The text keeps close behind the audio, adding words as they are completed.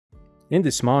In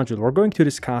this module, we're going to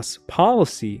discuss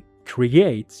policy,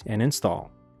 create, and install.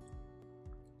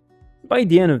 By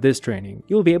the end of this training,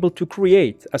 you'll be able to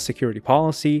create a security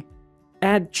policy,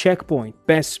 add checkpoint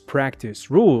best practice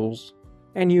rules,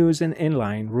 and use an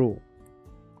inline rule.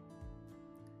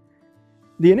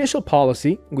 The initial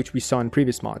policy, which we saw in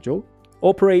previous module,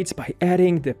 operates by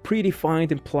adding the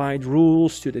predefined implied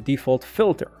rules to the default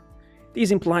filter.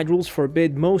 These implied rules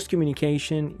forbid most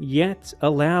communication, yet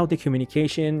allow the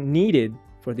communication needed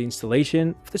for the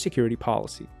installation of the security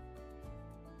policy.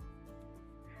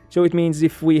 So it means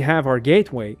if we have our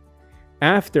gateway,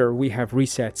 after we have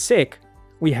reset SIC,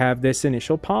 we have this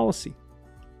initial policy.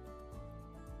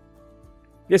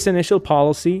 This initial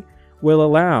policy will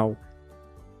allow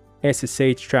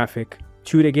SSH traffic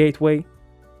to the gateway,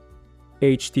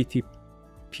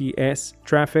 HTTPS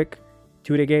traffic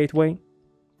to the gateway,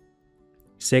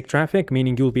 SIG traffic,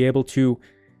 meaning you'll be able to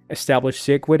establish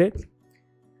SIG with it.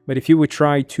 But if you would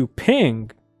try to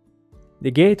ping the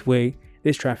gateway,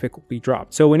 this traffic will be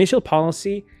dropped. So initial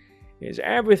policy is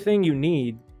everything you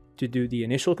need to do the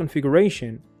initial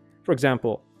configuration. For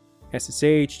example,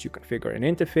 SSH to configure an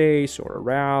interface or a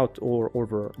route or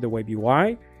over the web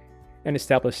UI and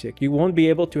establish SIG. You won't be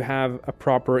able to have a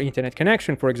proper internet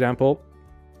connection, for example,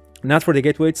 not for the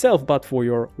gateway itself, but for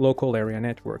your local area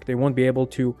network. They won't be able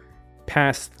to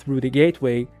pass through the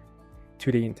gateway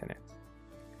to the internet.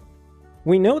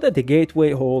 We know that the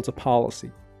gateway holds a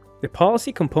policy. The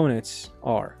policy components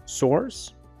are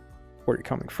source, where you're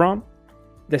coming from,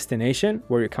 destination,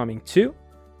 where you're coming to,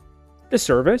 the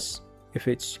service, if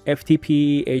it's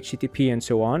FTP, HTTP, and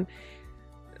so on.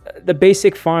 The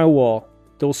basic firewall,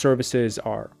 those services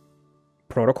are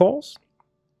protocols,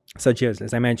 such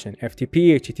as I mentioned,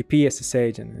 FTP, HTTP,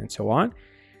 SSH, and so on.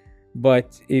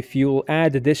 But if you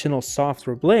add additional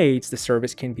software blades, the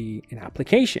service can be an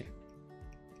application,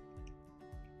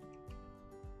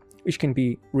 which can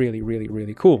be really, really,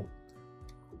 really cool.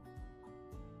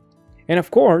 And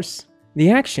of course,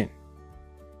 the action.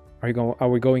 Are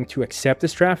we going to accept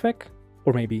this traffic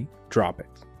or maybe drop it?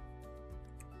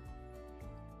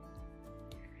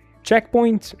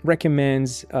 Checkpoint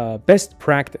recommends best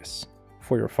practice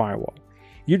for your firewall.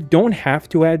 You don't have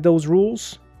to add those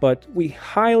rules, but we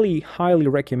highly, highly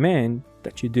recommend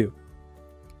that you do.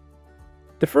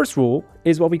 The first rule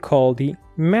is what we call the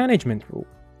management rule.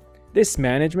 This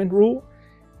management rule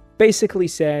basically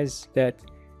says that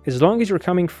as long as you're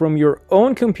coming from your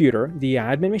own computer, the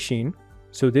admin machine,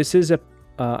 so this is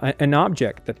an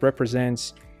object that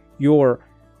represents your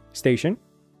station,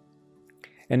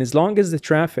 and as long as the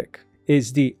traffic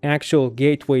is the actual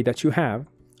gateway that you have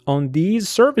on these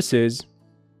services,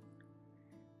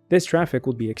 this traffic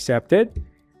will be accepted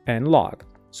and logged.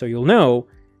 So you'll know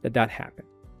that that happened.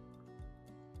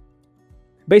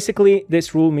 Basically,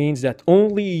 this rule means that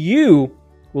only you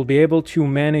will be able to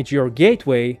manage your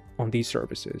gateway on these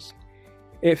services.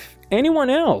 If anyone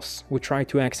else would try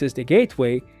to access the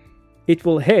gateway, it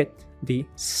will hit the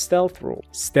stealth rule.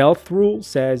 Stealth rule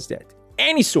says that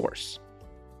any source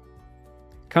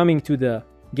coming to the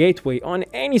gateway on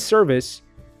any service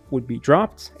would be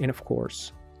dropped and, of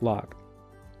course, logged.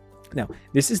 Now,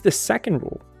 this is the second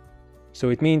rule. So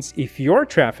it means if your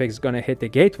traffic is going to hit the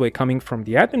gateway coming from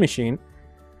the admin machine,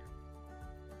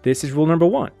 this is rule number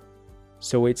one.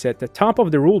 So it's at the top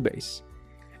of the rule base.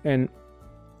 And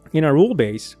in our rule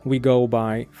base, we go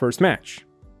by first match.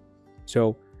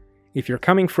 So if you're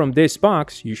coming from this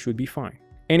box, you should be fine.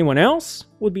 Anyone else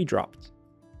would be dropped.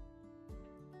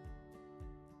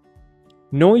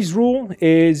 Noise rule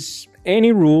is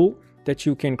any rule that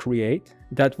you can create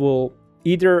that will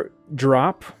either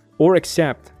drop or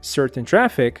accept certain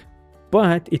traffic,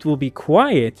 but it will be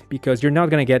quiet because you're not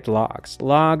going to get logs.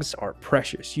 Logs are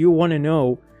precious. You want to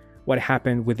know what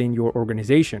happened within your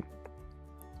organization.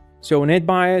 So net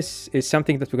bias is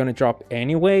something that we're going to drop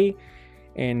anyway,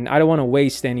 and I don't want to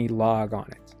waste any log on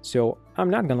it. So I'm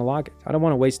not going to log it. I don't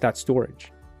want to waste that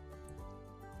storage.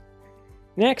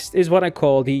 Next is what I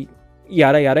call the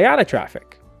yada yada yada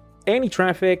traffic. Any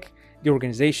traffic the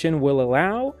organization will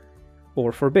allow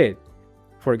or forbid.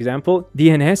 For example,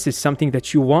 DNS is something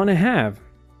that you want to have.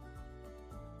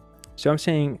 So I'm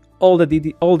saying all the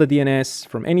DNS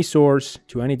from any source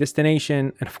to any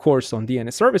destination, and of course on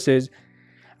DNS services,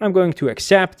 I'm going to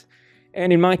accept.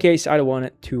 And in my case, I don't want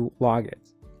it to log it.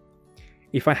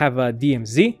 If I have a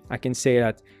DMZ, I can say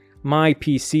that my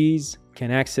PCs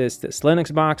can access this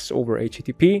Linux box over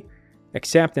HTTP,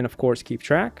 accept, and of course keep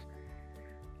track.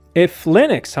 If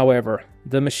Linux, however,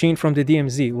 the machine from the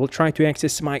DMZ will try to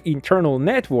access my internal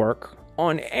network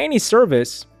on any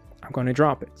service, I'm going to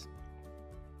drop it.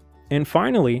 And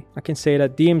finally, I can say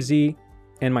that DMZ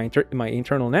and my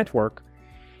internal network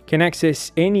can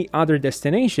access any other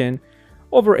destination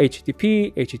over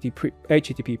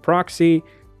HTTP proxy.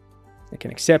 I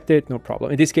can accept it, no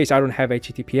problem. In this case, I don't have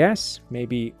HTTPS.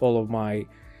 Maybe all of my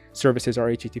services are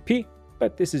HTTP,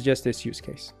 but this is just this use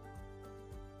case.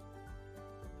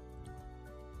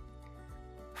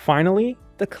 Finally,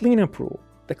 the cleanup rule.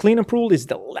 The cleanup rule is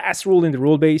the last rule in the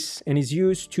rule base and is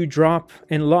used to drop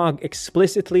and log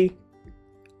explicitly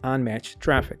unmatched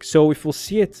traffic. So if we'll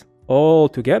see it all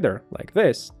together like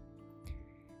this,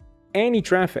 any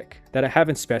traffic that I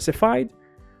haven't specified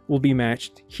will be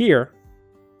matched here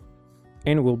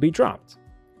and will be dropped.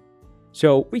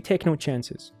 So we take no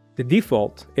chances. The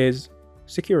default is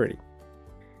security.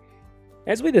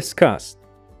 As we discussed,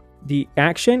 the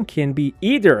action can be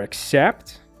either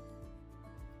accept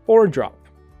or drop,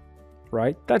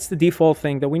 right? That's the default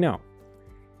thing that we know.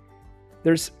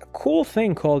 There's a cool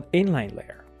thing called inline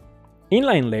layer.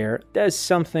 Inline layer does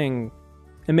something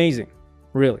amazing,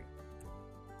 really.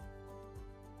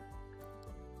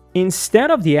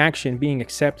 Instead of the action being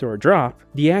accept or drop,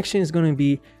 the action is going to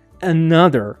be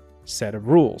another set of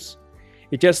rules.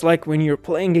 It's just like when you're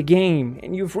playing a game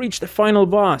and you've reached the final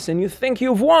boss and you think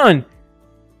you've won,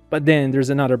 but then there's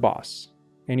another boss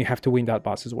and you have to win that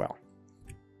boss as well.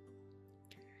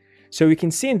 So you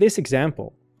can see in this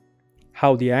example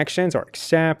how the actions are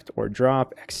accept or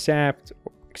drop, accept,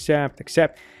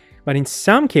 accept. But in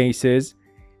some cases,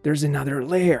 there's another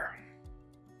layer,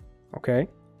 okay?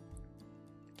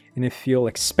 And if you'll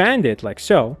expand it like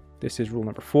so, this is rule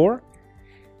number 4.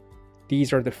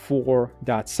 These are the 4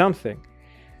 dot something.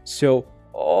 So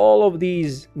all of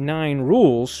these 9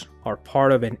 rules are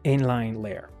part of an inline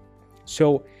layer.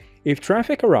 So if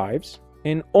traffic arrives,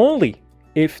 and only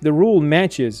if the rule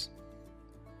matches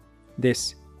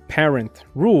this parent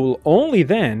rule, only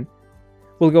then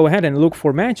we'll go ahead and look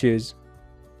for matches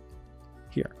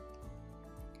here.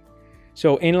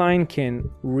 So inline can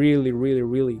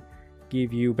really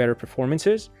give you better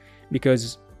performances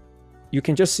because you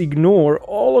can just ignore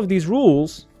all of these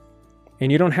rules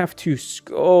and you don't have to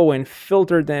go and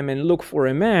filter them and look for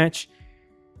a match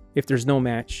if there's no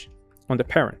match on the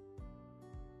parent.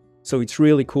 So it's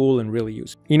really cool and really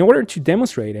useful. In order to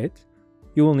demonstrate it,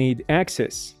 you will need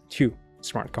access to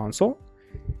SmartConsole,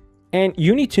 and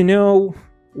you need to know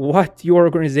what your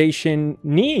organization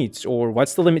needs or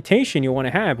what's the limitation you want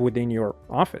to have within your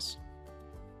office.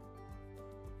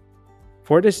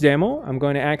 For this demo, I'm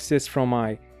going to access from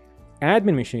my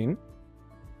admin machine.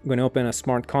 I'm going to open a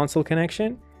SmartConsole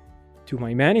connection to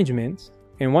my management,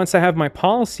 and once I have my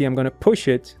policy, I'm going to push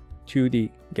it to the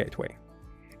gateway.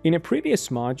 In a previous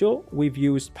module, we've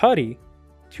used PuTTY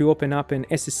to open up an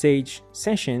SSH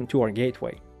session to our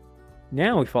gateway.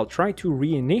 Now, if I'll try to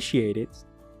reinitiate it,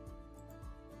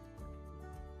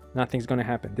 nothing's going to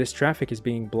happen. This traffic is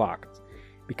being blocked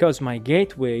because my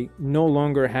gateway no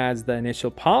longer has the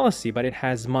initial policy, but it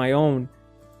has my own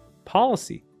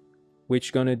policy, which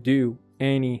is going to do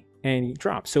any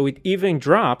drop. So it even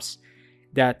drops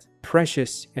that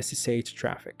precious SSH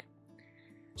traffic.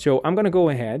 So I'm going to go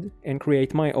ahead and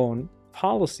create my own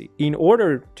policy. In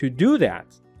order to do that,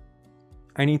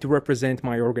 I need to represent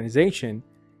my organization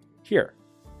here.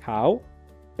 How?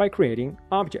 By creating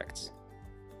objects.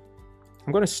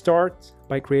 I'm going to start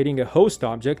by creating a host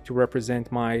object to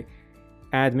represent my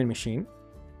admin machine.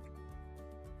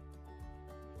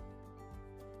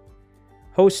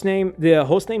 Hostname, the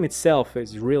hostname itself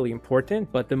is really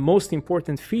important, but the most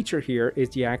important feature here is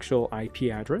the actual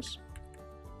IP address.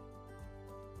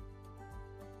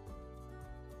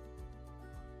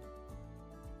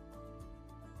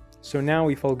 So now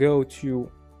if I'll go to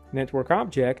Network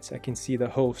Objects, I can see the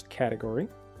host category.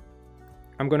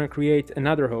 I'm going to create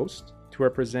another host to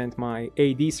represent my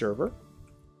AD server.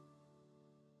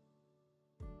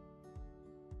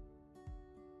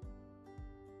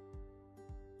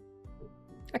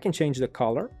 I can change the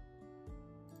color.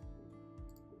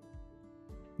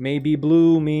 Maybe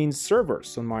blue means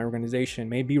servers on my organization.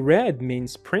 Maybe red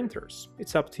means printers.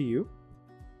 It's up to you.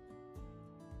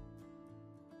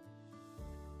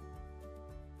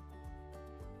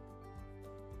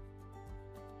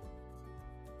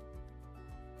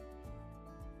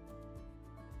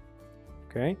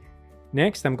 Okay.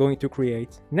 Next, I'm going to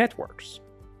create networks.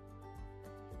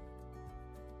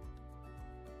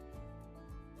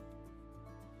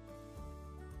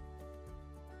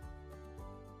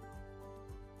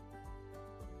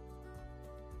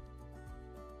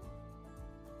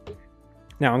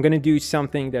 Now I'm going to do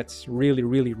something that's really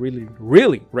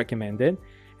recommended,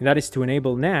 and that is to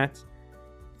enable NAT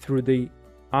through the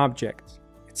object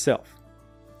itself.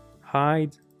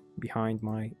 Hide behind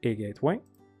my A gateway.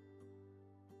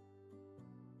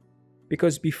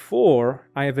 because before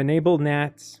I have enabled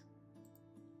NAT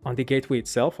on the gateway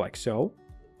itself, like so,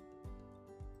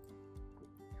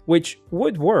 which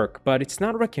would work, but it's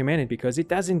not recommended because it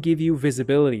doesn't give you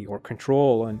visibility or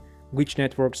control on which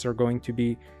networks are going to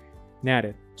be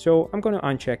NATed. So I'm going to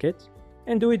uncheck it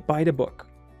and do it by the book.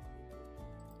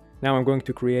 Now I'm going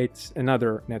to create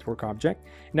another network object.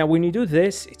 Now when you do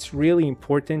this, it's really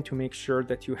important to make sure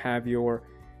that you have your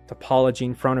topology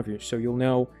in front of you, so you'll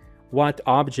know what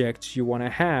objects you want to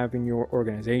have in your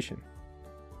organization.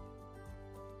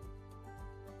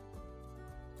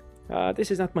 This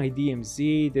is not my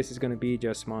DMZ, this is going to be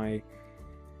just my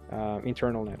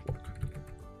internal network.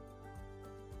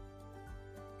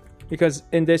 Because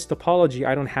in this topology,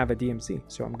 I don't have a DMZ,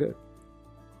 so I'm good.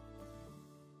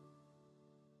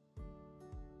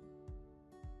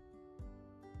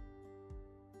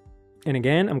 And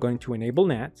again, I'm going to enable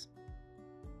NAT.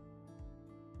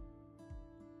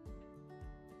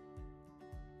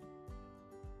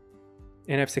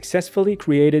 And I've successfully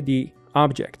created the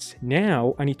objects.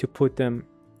 Now I need to put them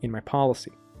in my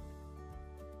policy.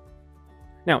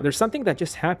 Now there's something that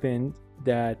just happened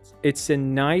that it's a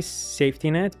nice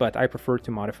safety net, but I prefer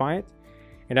to modify it.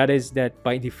 And that is that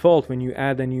by default, when you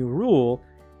add a new rule,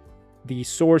 the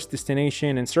source,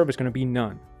 destination, and server is going to be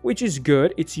none, which is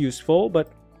good. It's useful,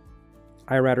 but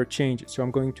I rather change it. So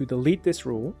I'm going to delete this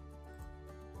rule.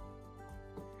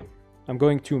 I'm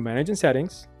going to manage in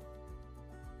settings.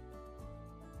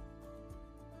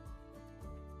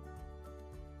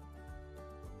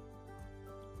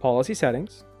 Policy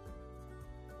settings.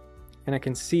 And I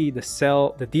can see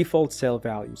the default cell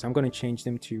values. I'm going to change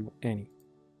them to any.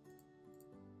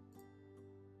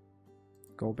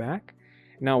 Go back.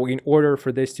 Now, in order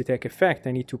for this to take effect,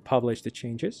 I need to publish the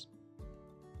changes.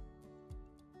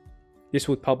 This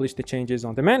would publish the changes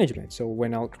on the management. So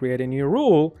when I'll create a new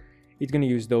rule, it's going to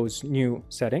use those new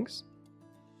settings.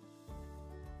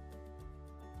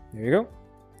 There you go.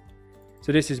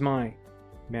 So this is my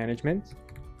management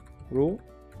rule.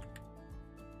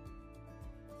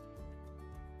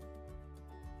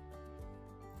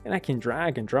 And I can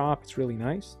drag and drop. It's really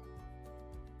nice.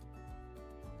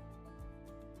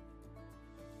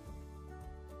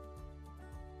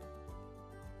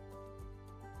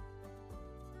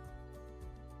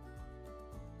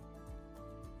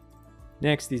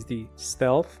 Next is the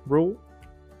stealth rule.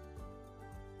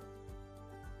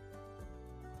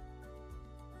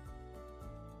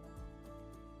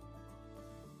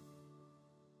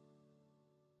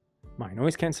 My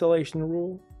noise cancellation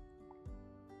rule.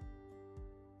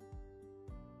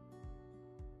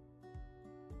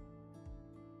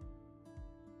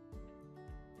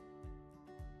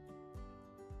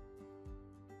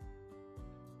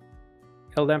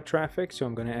 LDAP traffic, so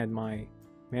I'm going to add my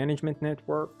management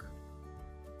network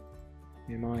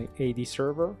and my AD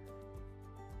server.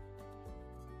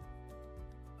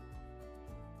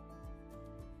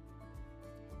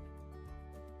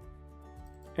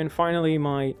 And finally,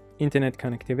 my internet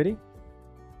connectivity.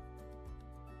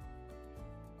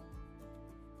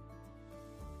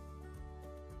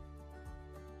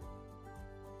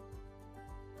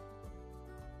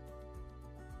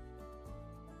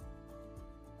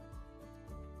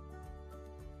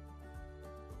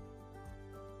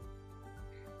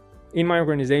 In my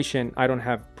organization, I don't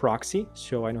have proxy,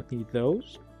 so I don't need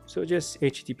those. So just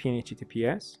HTTP and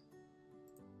HTTPS.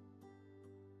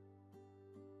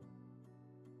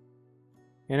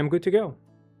 And I'm good to go.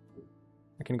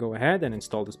 I can go ahead and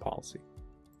install this policy.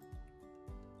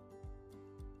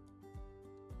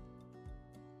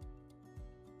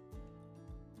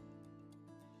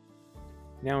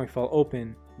 Now if I'll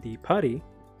open the PuTTY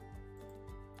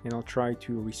and I'll try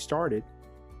to restart it,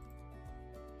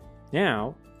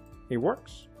 now it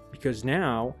works, because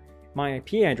now my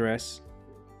IP address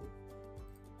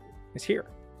is here.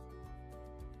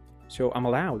 So I'm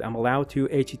allowed to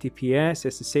HTTPS,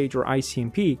 SSH, or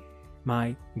ICMP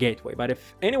my gateway. But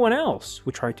if anyone else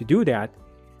would try to do that,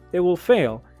 they will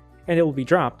fail and it will be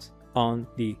dropped on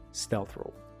the stealth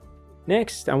rule.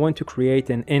 Next, I want to create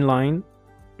an inline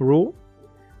rule.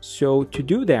 So to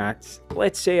do that,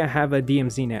 let's say I have a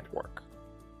DMZ network.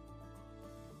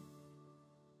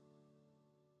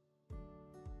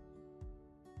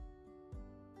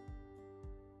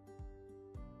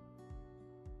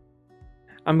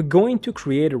 I'm going to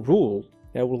create a rule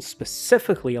that will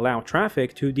specifically allow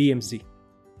traffic to DMZ.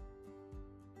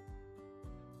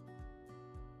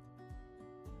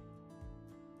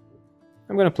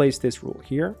 I'm going to place this rule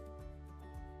here.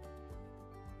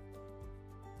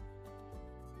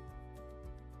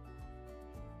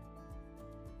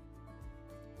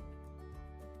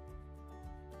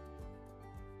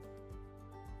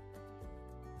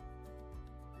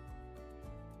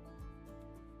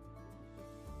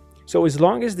 So as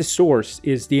long as the source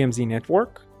is DMZ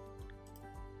network,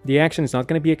 the action is not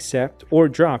going to be accept or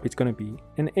drop. It's going to be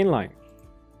an inline.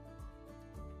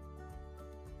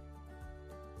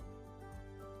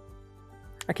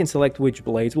 I can select which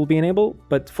blades will be enabled,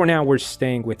 but for now we're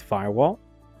staying with firewall.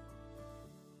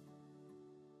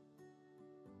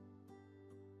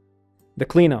 The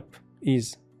cleanup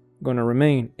is going to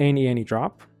remain any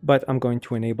drop, but I'm going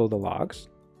to enable the logs.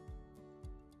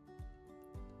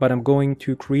 But I'm going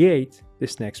to create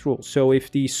this next rule. So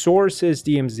if the source is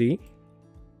DMZ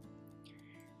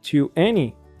to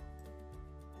any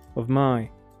of my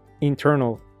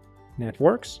internal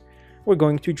networks, we're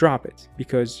going to drop it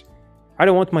because I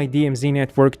don't want my DMZ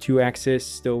network to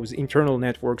access those internal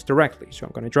networks directly, so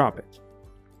I'm going to drop it.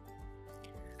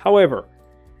 However,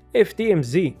 if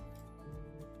DMZ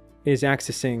is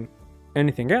accessing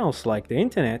anything else like the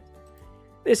internet,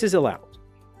 this is allowed.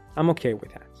 I'm okay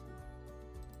with that.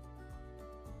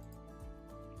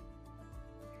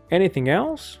 Anything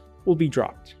else will be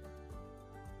dropped.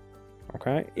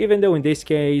 Okay, even though in this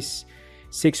case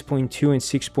 6.2 and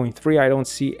 6.3 I don't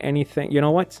see anything. You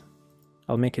know what,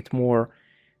 I'll make it more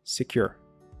secure.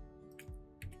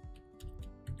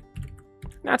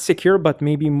 Not secure, but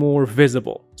maybe more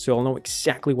visible, so I'll know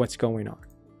exactly what's going on.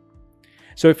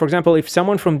 So if, for example, if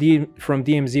someone from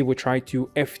DMZ would try to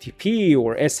FTP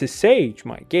or SSH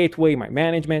my gateway, my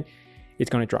management, it's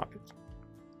going to drop it.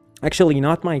 Actually,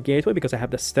 not my gateway because I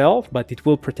have the stealth, but it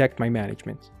will protect my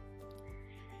management.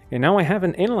 And now I have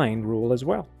an inline rule as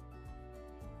well.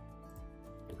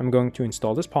 I'm going to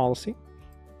install this policy.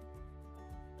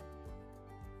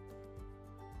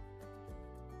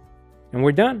 And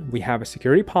we're done. We have a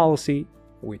security policy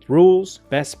with rules,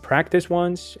 best practice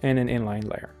ones, and an inline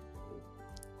layer.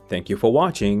 Thank you for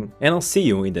watching, and I'll see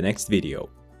you in the next video.